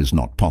life is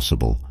not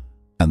possible,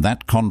 and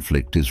that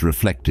conflict is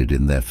reflected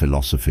in their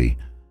philosophy.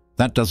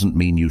 That doesn't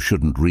mean you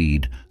shouldn't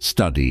read,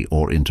 study,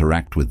 or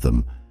interact with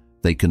them.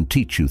 They can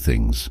teach you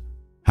things.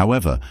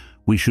 However,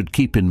 we should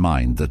keep in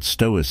mind that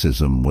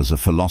Stoicism was a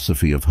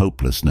philosophy of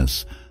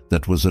hopelessness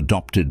that was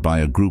adopted by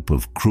a group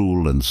of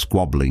cruel and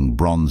squabbling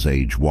Bronze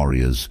Age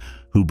warriors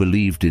who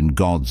believed in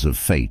gods of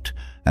fate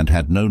and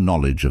had no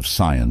knowledge of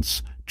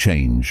science,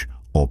 change,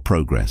 or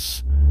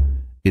progress.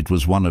 It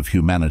was one of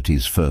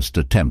humanity's first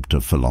attempt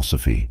of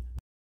philosophy.